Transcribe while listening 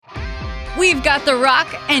We've got the rock,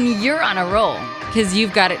 and you're on a roll, because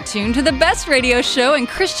you've got it tuned to the best radio show in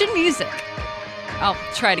Christian music. I'll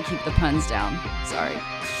try to keep the puns down. Sorry.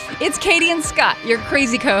 It's Katie and Scott, your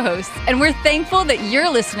crazy co-hosts, and we're thankful that you're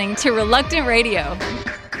listening to Reluctant Radio.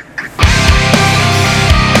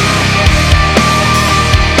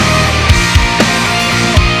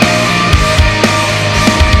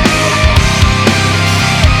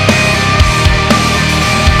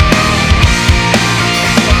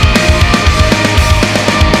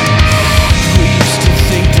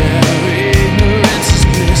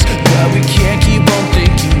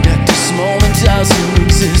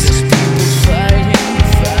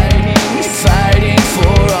 Fighting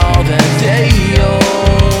for all that they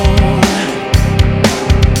own.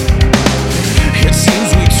 It seems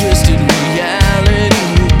we twisted reality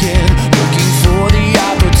again, looking for the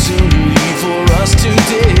opportunity for us to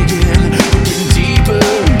dig in, looking deeper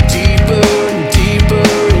and deeper and deeper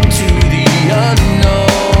into the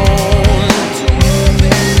unknown.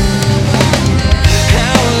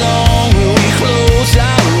 How long will we close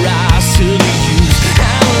our eyes to the use?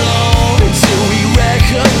 How long until we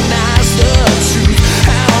recognize the truth?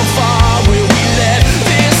 How far will we let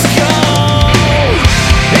this go?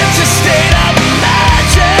 It's a state of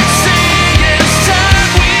emergency. It's time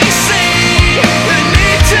we see the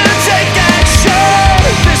need to take action.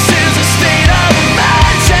 This is a state of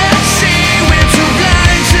emergency. We're too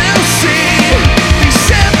blind to see these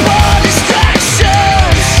simple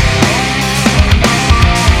distractions.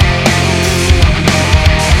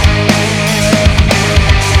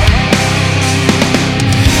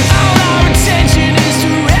 All our attention is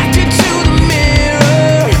directed to the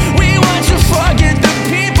mirror. We want to forget the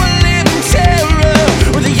people live in terror.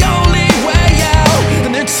 We're the only way out,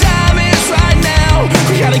 and the time is right now.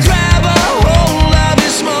 We gotta grab a hold of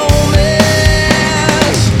this moment.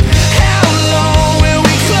 How long will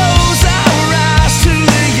we close our eyes to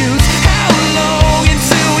the youth? How long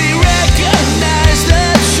until we recognize the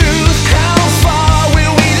truth? How far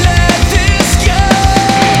will we let this go?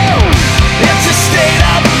 It's a state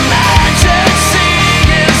of emergency.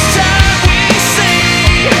 It's time we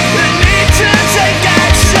see the need to take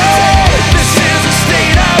action. This is a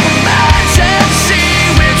state of emergency.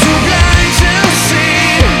 We're too blind to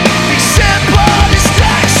see these simple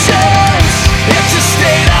distractions. It's a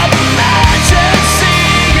state of emergency.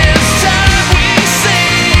 It's time we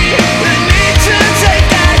see the need to take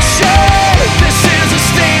action. This is a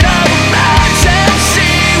state of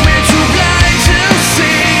emergency. We're too blind to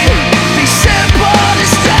see these simple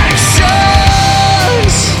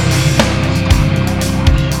distractions.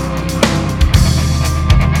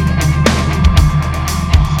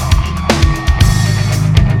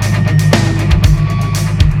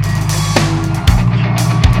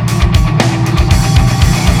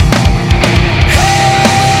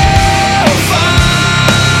 How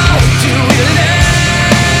far do we let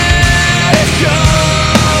it go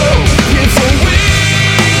before we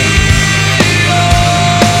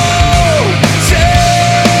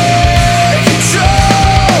take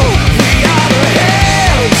control? We are the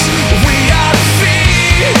hands, we are the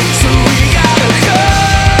feet, so we gotta go.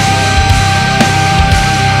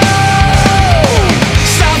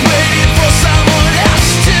 Stop waiting for someone else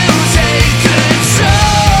to take control.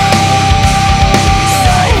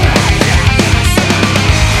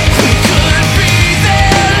 We could be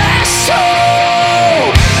their last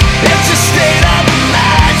hope. It's a state of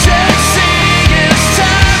emergency. It's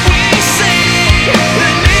time we see the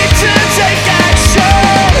need to take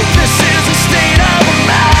action. This is a state of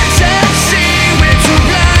emergency. We're too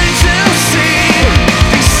blind to see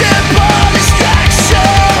these simple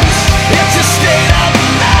distractions. It's a state of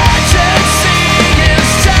emergency.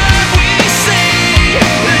 It's time we see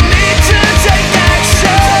the need to take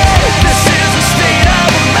action. This is a state of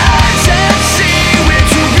emergency. We're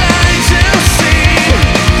too blind to see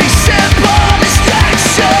these simple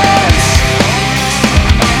distractions.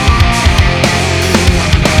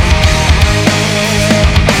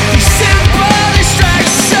 These simple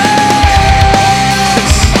distractions.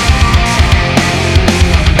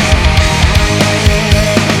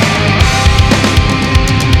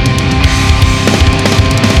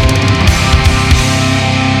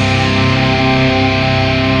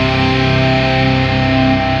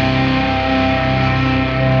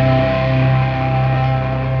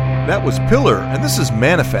 That was Pillar, and this is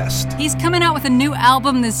Manifest. He's coming out with a new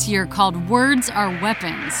album this year called Words Are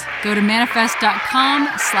Weapons. Go to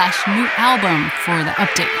manifest.com/new album for the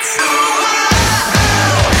updates.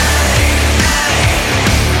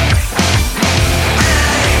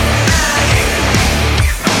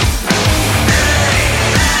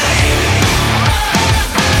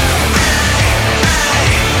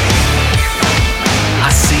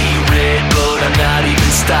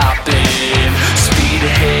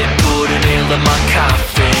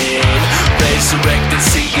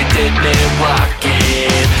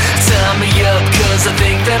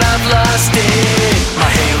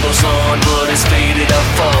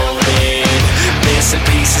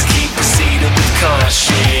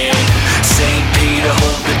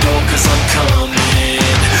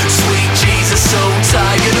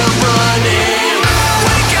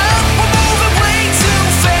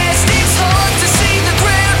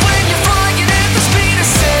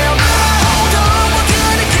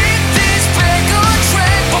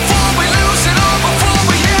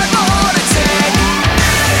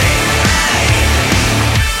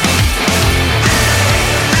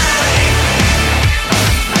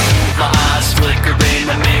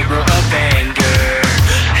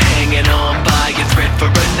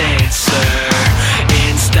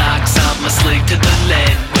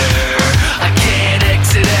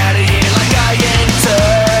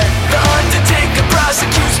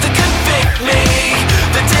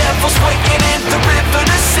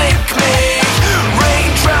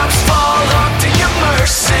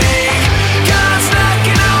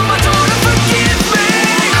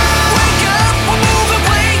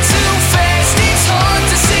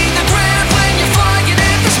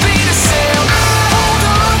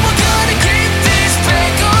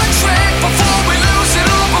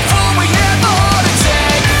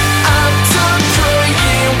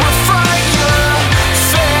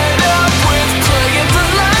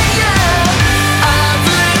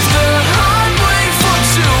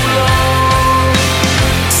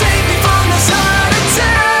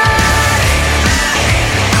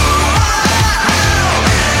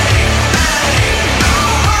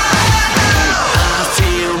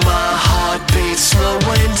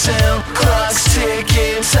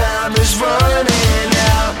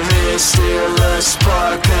 a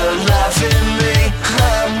spark alive in me.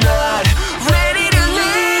 I'm not ready to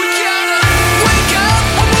leave. We gotta wake up,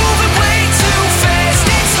 we're moving way too fast.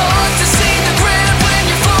 It's hard to see the ground when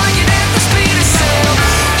you're flying at the speed of sound.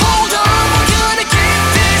 Hold on, we're gonna get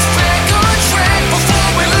this back on track before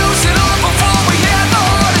we lose it all, before we have a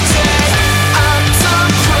heart attack. I'm done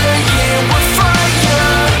playing with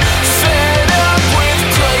fire, fed up with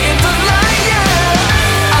playing the liar.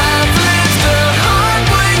 I've lived the hard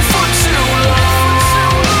way for too long.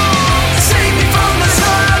 Save me from this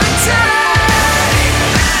heart attack.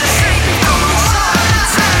 Save me from this heart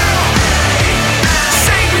attack.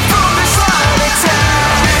 Save me from this heart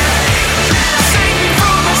attack. Save me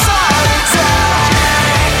from this heart attack.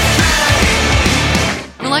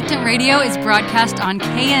 Reluctant Radio is broadcast on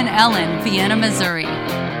KNL in Vienna, Missouri.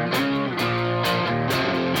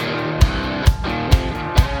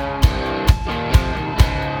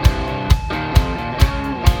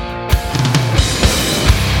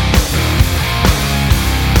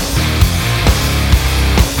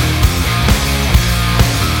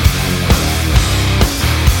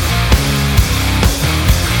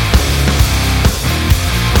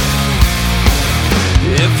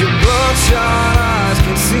 If your bloodshot eyes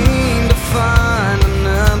can seem to find an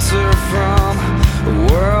answer from a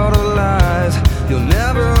world of lies, you'll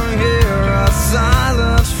never hear a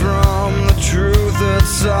silence from the truth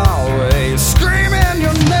that's always screaming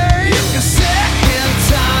your name. If you're sick and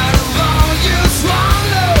tired of all you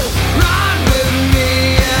swallow, ride with me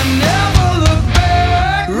and never look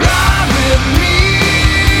back. Ride with me.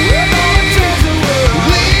 We're gonna change the world.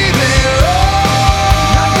 Leave it all.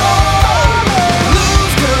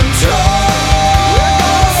 Lose control. We're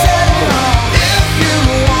gonna set it off. If you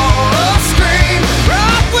wanna scream,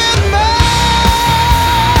 rock with me.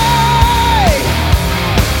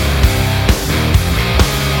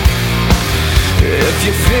 If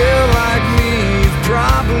you feel like me, you've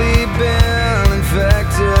probably been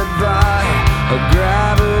infected by a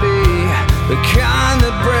gravity, the kind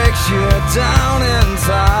that breaks you down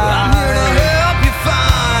inside. I'm here to help you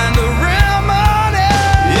find a remedy.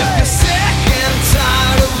 If you're sick and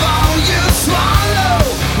tired of all you swallow,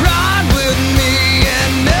 ride with me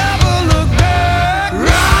and never look back.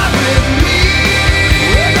 Ride with me.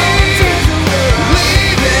 We're gonna change the world.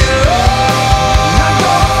 Leave it all.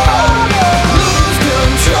 Lose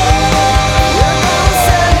control. We're gonna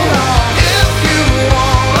set it off. If you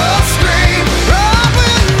wanna scream, ride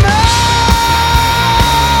with me.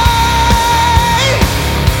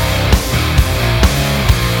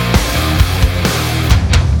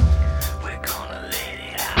 We're gonna let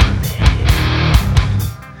it out, baby.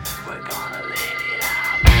 We're gonna let it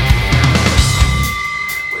out.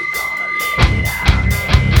 We're gonna let it out, baby.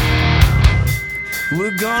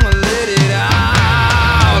 We're gonna let it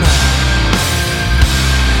out.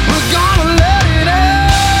 We're gonna let it out.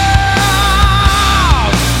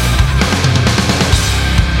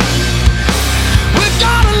 We're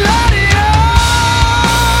gonna let it out.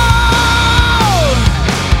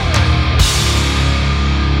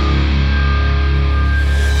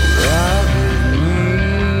 Ride with me,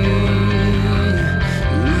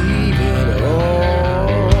 leave it all.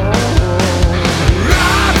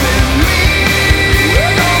 Ride with me,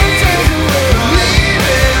 we're gonna change the world. Leave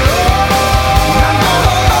it all.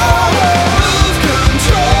 Lose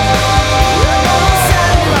control. We're gonna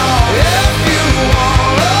set it off. If you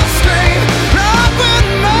wanna scream, ride with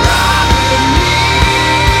me.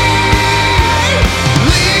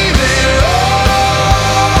 Leave it all.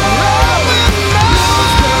 Ride with me.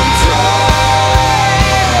 Lose control.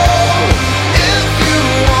 If you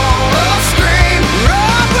wanna scream,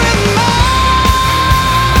 ride with me.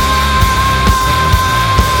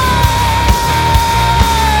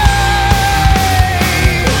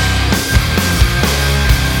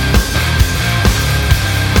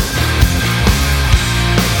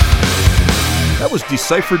 That was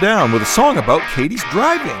Decipher Down with a song about Katie's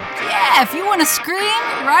driving. Yeah, if you want to scream,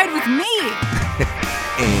 ride with me.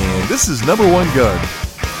 And this is Number One Gun.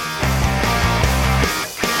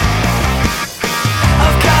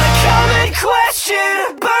 I've got a common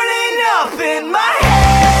question burning up in my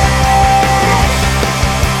head,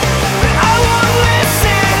 but I won't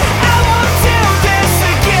listen, I won't do this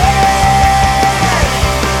again.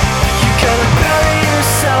 You're gonna bury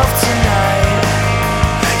yourself tonight.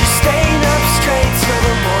 You're staying up straight till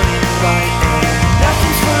the morning light.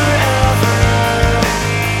 Nothing's forever,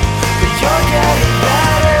 but you're getting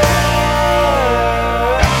better.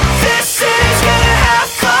 This city's gonna have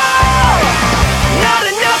fall. Not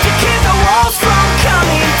enough to keep the walls from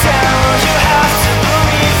coming down. You have to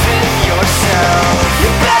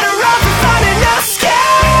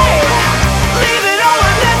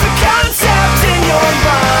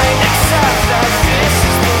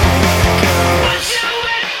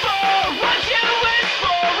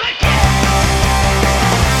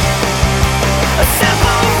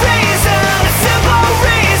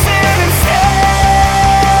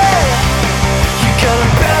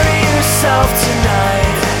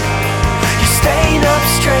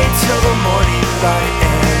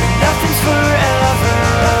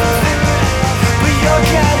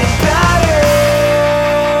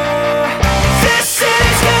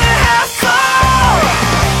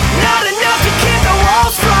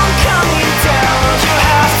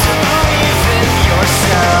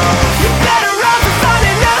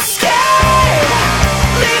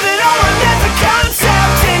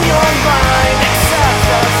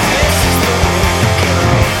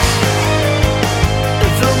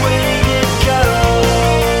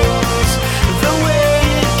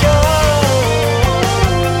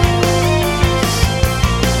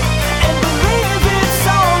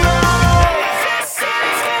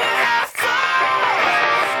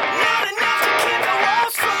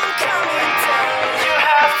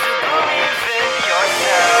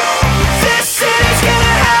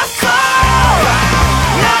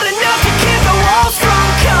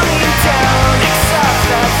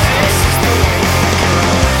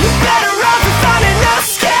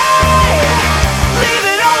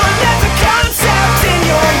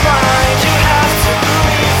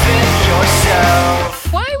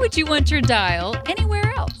would you want your dial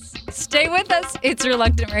anywhere else? Stay with us. It's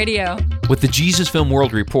Reluctant Radio. With the Jesus Film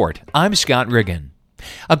World Report, I'm Scott Riggin.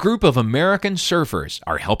 A group of American surfers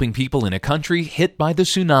are helping people in a country hit by the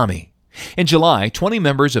tsunami. In July, 20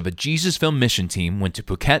 members of a Jesus Film mission team went to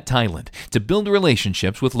Phuket, Thailand to build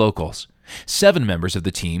relationships with locals. 7 members of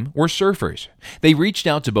the team were surfers. They reached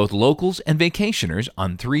out to both locals and vacationers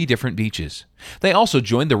on 3 different beaches. They also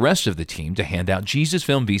joined the rest of the team to hand out Jesus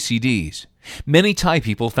Film VCDs. Many Thai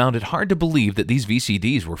people found it hard to believe that these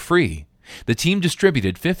VCDs were free. The team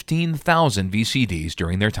distributed 15,000 VCDs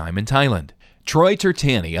during their time in Thailand. Troy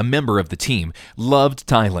Tertani, a member of the team, loved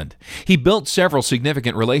Thailand. He built several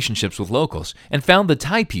significant relationships with locals and found the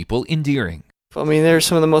Thai people endearing. I mean, they're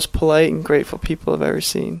some of the most polite and grateful people I've ever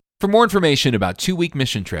seen. For more information about 2-week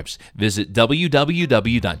mission trips, visit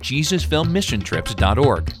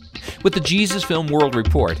www.jesusfilmmissiontrips.org. With the Jesus Film World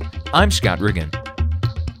Report, I'm Scott Riggin.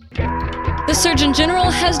 The Surgeon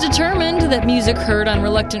General has determined that music heard on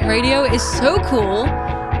Reluctant Radio is so cool,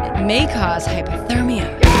 it may cause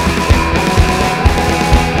hypothermia.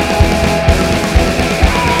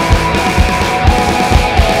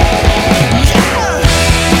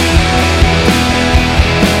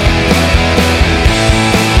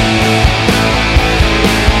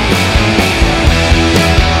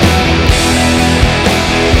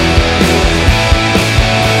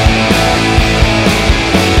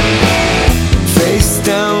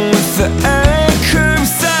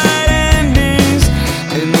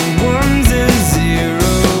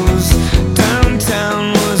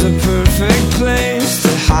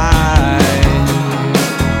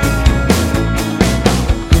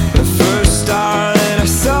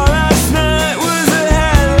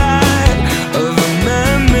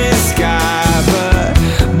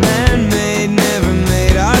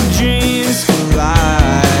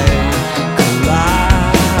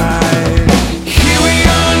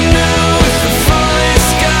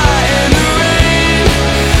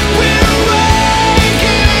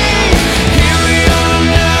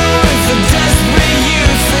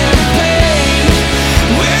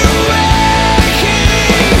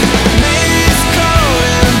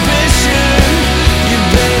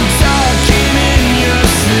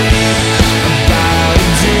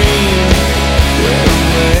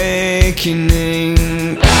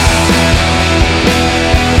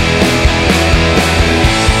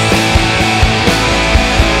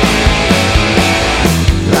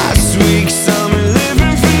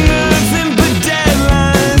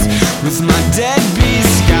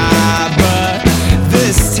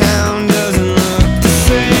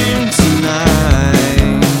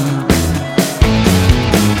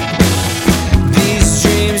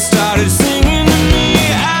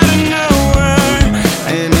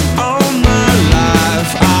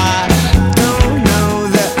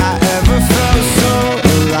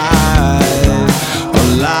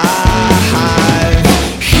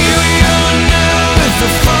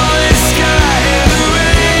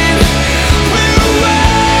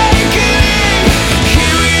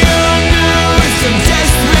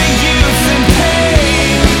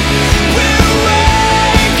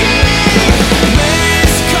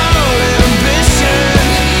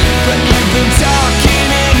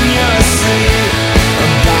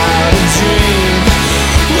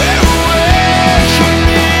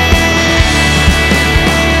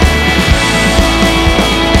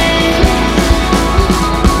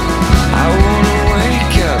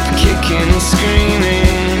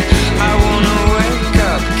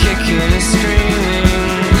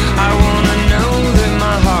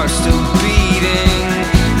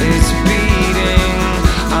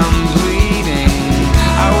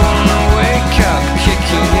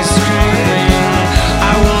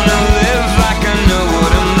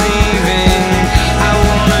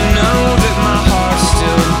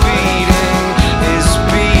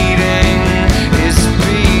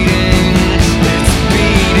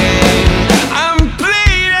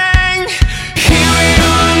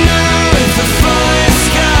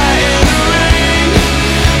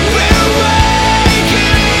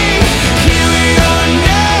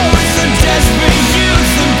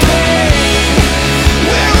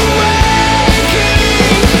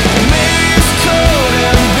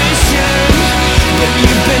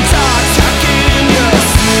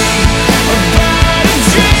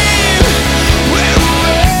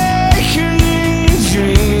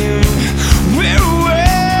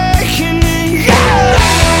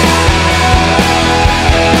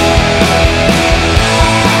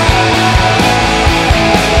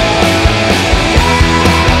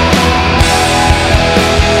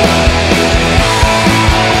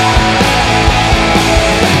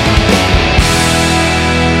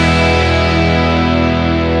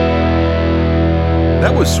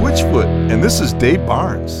 is Switchfoot, and this is Dave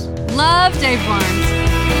Barnes. Love Dave Barnes.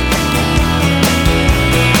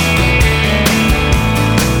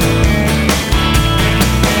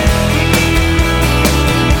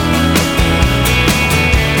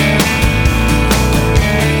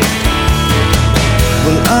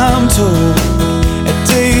 Well, I'm told at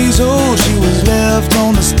days old she was left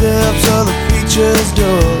on the steps of the preacher's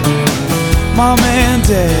door. Mom and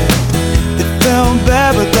Dad, they felt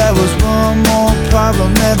bad, but that was one more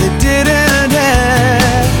problem that they didn't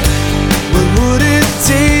have. What would it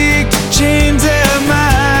take to change their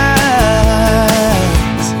minds?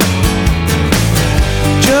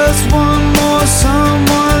 Just one more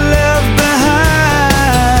someone left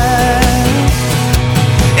behind.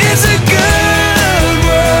 It's a good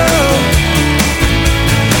world,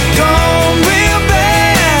 gone real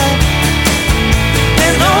bad,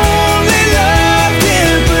 and only love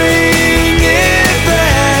can bring it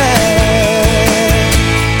back.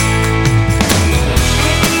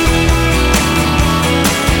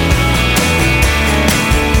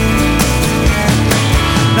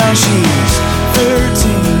 Now she's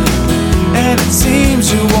 13, and it seems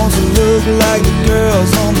she wants to look like the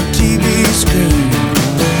girls on the TV screen.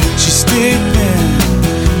 She's skipping,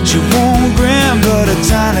 she won't grin, but a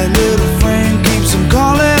tiny little friend keeps on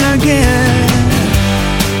calling again.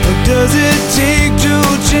 What does it take to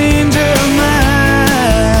change her mind?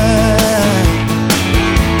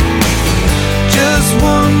 Just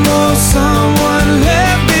one more someone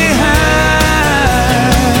left behind.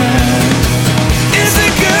 It's a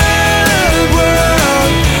good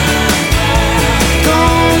world,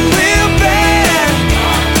 gone real bad.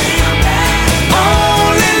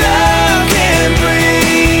 Only love can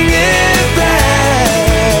bring it back.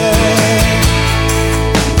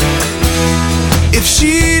 If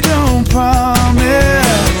she don't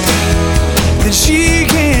promise, then she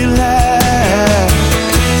can't lie.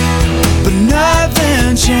 But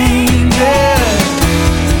nothing changes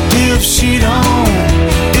if she don't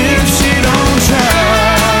try.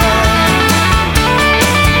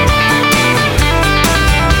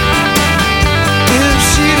 If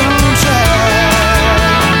she don't try.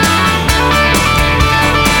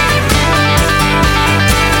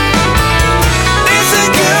 It's a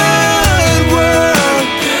good world,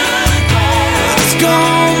 but it's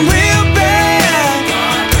gone real bad,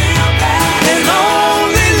 and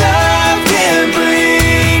only love can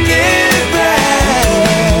bring it back.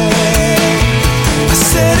 I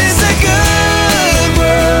said it's a good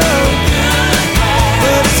world,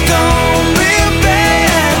 but it's gone real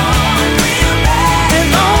bad, and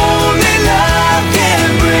only love can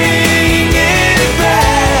bring it back.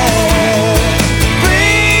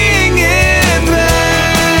 Bring it back.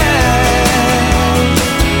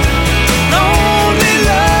 Only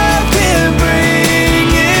love can bring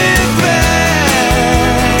it back.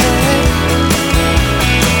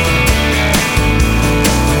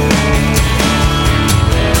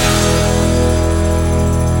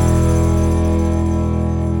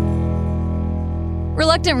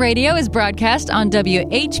 Reluctant Radio is broadcast on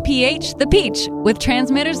WHPH The Peach with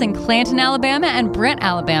transmitters in Clanton, Alabama and Brent,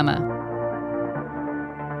 Alabama.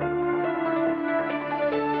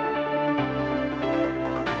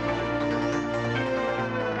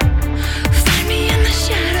 Find me in the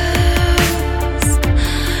shadows,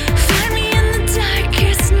 find me in the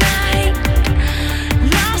darkest night,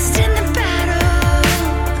 lost in the battle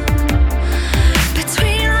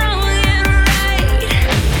between wrong and right.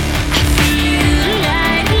 I feel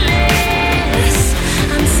lifeless,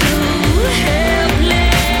 I'm so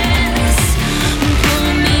helpless. Pull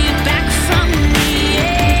me back.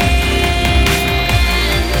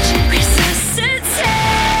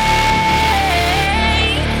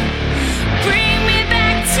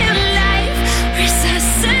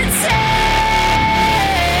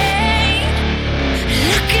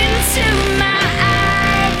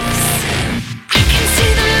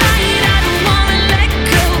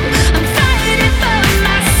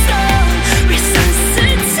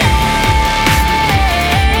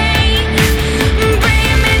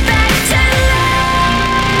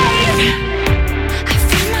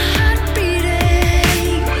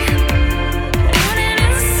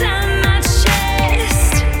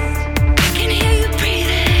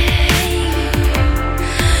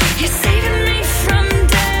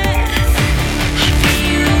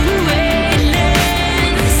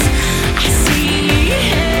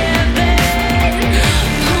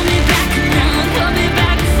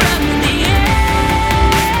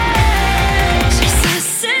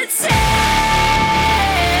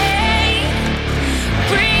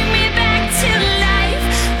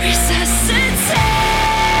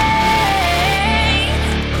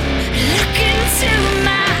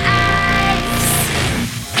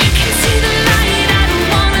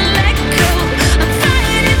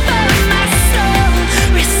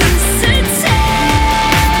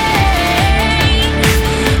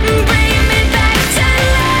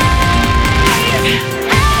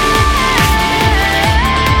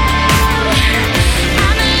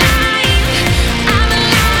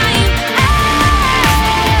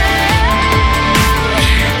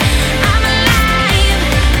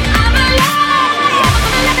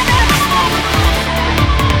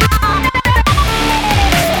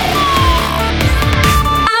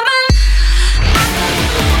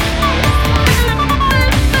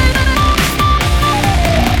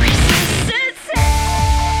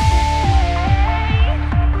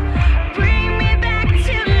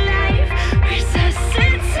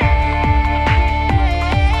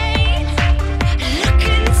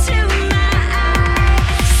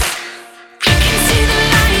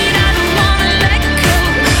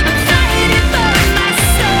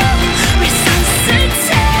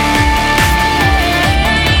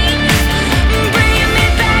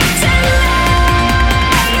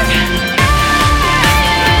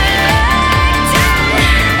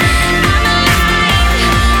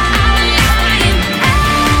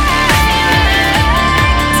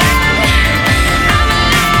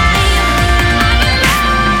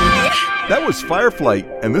 It's Fireflight,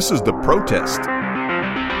 and this is The Protest.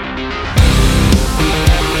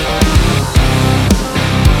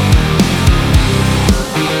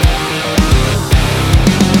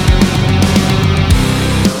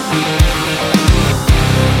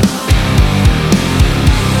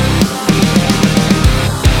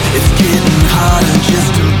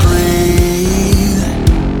 Just to breathe,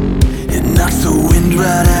 it knocks the wind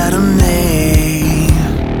right out of me.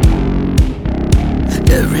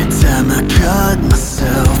 Every time I cut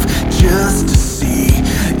myself just to see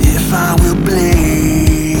if I will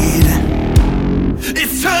bleed,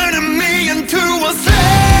 it's turning me into a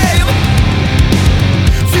slave.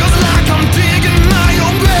 Feels like I'm digging my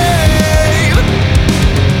own grave.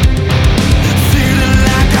 Feeling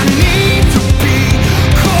like I need to be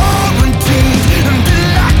quarantined and be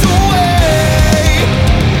locked away.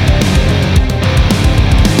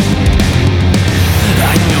 I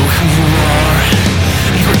know who you are.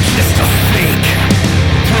 You're just a fake.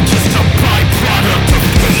 You're just a byproduct of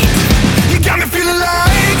hate. You got me feeling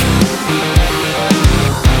like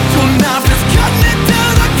your knife is cutting it to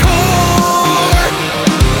the core.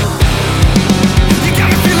 You got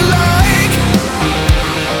me feeling like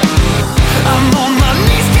I'm on my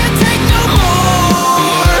knees, can't take no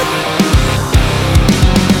more.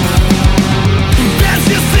 That's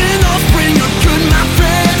just an offspring of good, my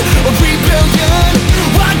friend, of rebellion.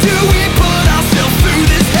 Why do we put ourselves through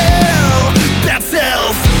this hell? That's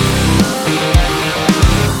self.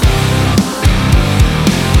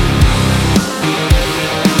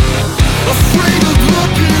 Afraid of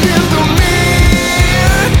looking in the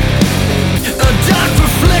mirror. A dark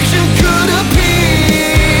reflection could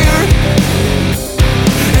appear.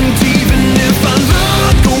 And even if I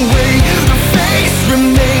look away, the face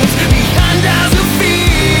remains behind eyes of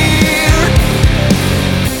fear.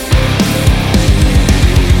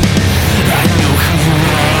 I know who you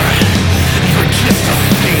are. You're just a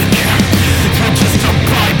fake. You're just a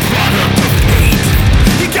byproduct of hate.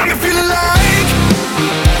 You got me feeling like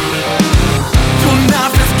your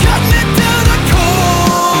knife is cutting it to the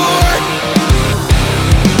core.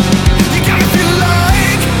 You got me feeling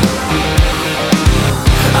like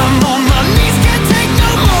I'm on my knees, can't take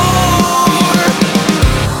no more.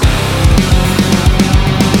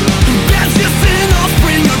 That's just an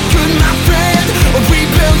offspring of good, my friend, of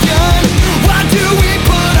rebellion. Why do we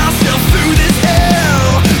put ourselves through this hell?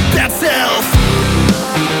 That's self.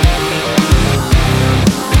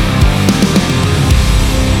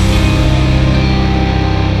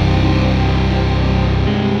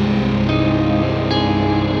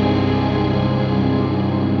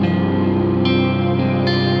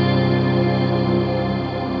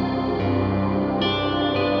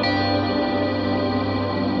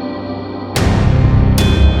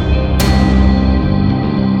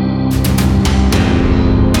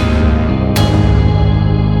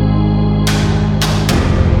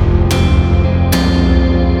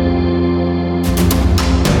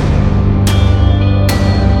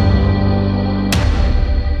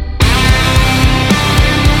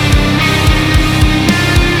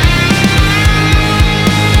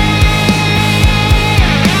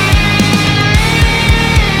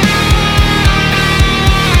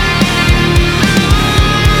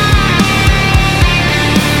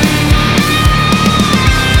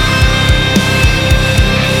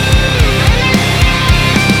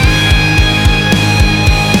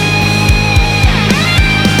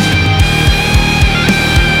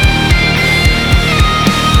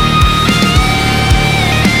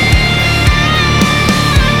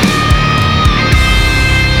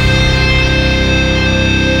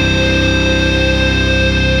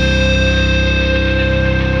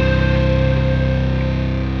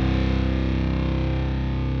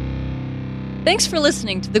 Thanks for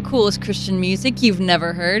listening to the coolest Christian music you've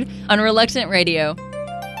never heard on Reluctant Radio.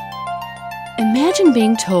 Imagine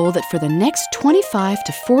being told that for the next 25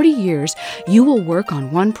 to 40 years, you will work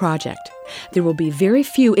on one project. There will be very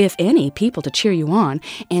few, if any, people to cheer you on,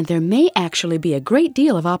 and there may actually be a great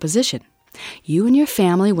deal of opposition. You and your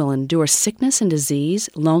family will endure sickness and disease,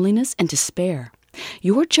 loneliness and despair.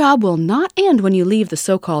 Your job will not end when you leave the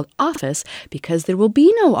so-called office, because there will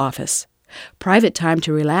be no office. Private time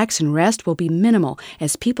to relax and rest will be minimal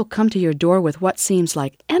as people come to your door with what seems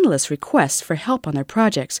like endless requests for help on their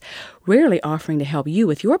projects, rarely offering to help you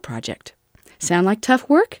with your project. Sound like tough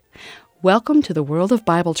work? Welcome to the world of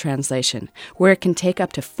Bible translation, where it can take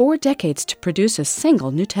up to 4 decades to produce a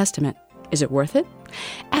single New Testament. Is it worth it?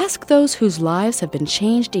 Ask those whose lives have been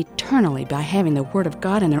changed eternally by having the Word of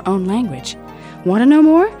God in their own language. Want to know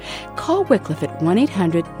more? Call Wycliffe at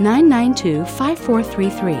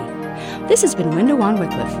 1-800-992-5433. This has been Window on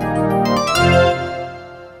Wycliffe.